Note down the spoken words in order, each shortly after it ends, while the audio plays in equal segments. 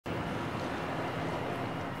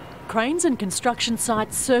Cranes and construction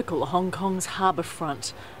sites circle Hong Kong's harbour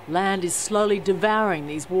front. Land is slowly devouring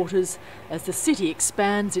these waters as the city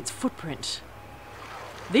expands its footprint.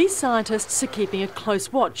 These scientists are keeping a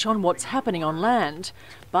close watch on what's happening on land,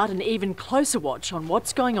 but an even closer watch on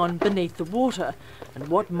what's going on beneath the water and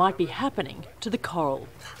what might be happening to the coral.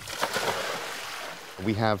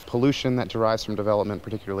 We have pollution that derives from development,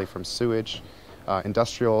 particularly from sewage,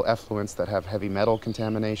 industrial effluents that have heavy metal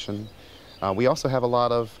contamination. We also have a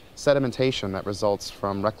lot of sedimentation that results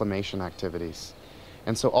from reclamation activities.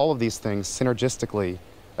 And so all of these things synergistically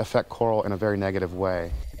affect coral in a very negative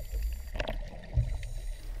way.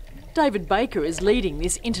 David Baker is leading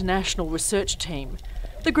this international research team.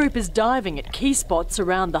 The group is diving at key spots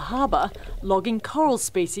around the harbour, logging coral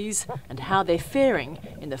species and how they're faring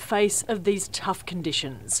in the face of these tough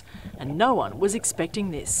conditions. And no one was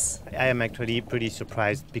expecting this. I am actually pretty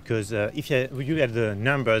surprised because if you look at the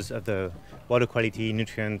numbers of the water quality,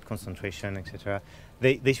 nutrient concentration, etc.,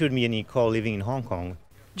 there shouldn't be any coral living in Hong Kong.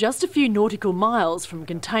 Just a few nautical miles from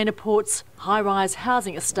container ports, high-rise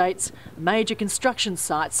housing estates, major construction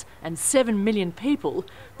sites and 7 million people,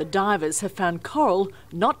 the divers have found coral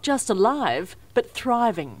not just alive, but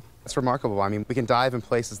thriving. It's remarkable. I mean, we can dive in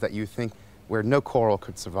places that you think where no coral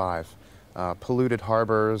could survive. Polluted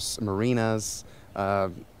harbours, marinas,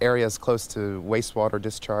 areas close to wastewater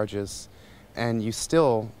discharges, and you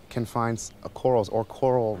still can find corals or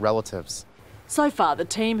coral relatives. So far, the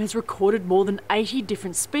team has recorded more than 80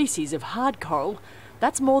 different species of hard coral.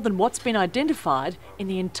 That's more than what's been identified in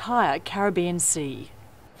the entire Caribbean Sea.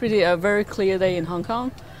 A very clear day in Hong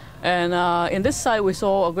Kong. And in this site, we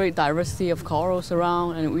saw a great diversity of corals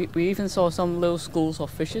around, and we even saw some little schools of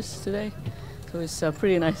fishes today. So it's a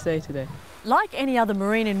pretty nice day today. Like any other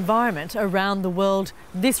marine environment around the world,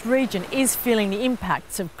 this region is feeling the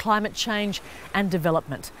impacts of climate change and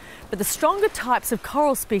development. But the stronger types of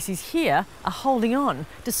coral species here are holding on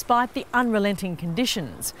despite the unrelenting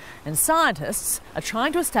conditions, and scientists are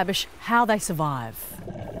trying to establish how they survive.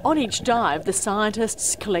 On each dive, the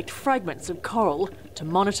scientists collect fragments of coral to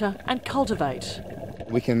monitor and cultivate.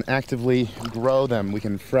 We can actively grow them, we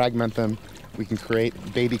can fragment them, we can create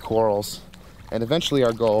baby corals. And eventually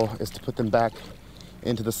our goal is to put them back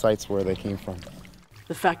into the sites where they came from.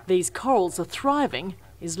 The fact these corals are thriving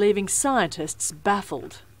is leaving scientists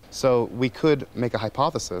baffled. So we could make a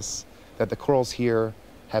hypothesis that the corals here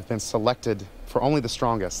have been selected for only the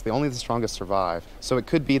strongest. Only the strongest survive. So it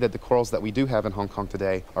could be that the corals that we do have in Hong Kong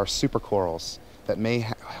today are super corals that may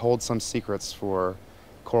hold some secrets for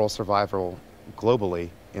coral survival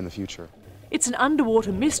globally in the future. It's an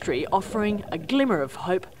underwater mystery offering a glimmer of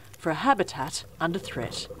hope for a habitat under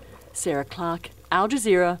threat. Clarke, Al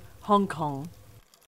Jazeera, Hong Kong.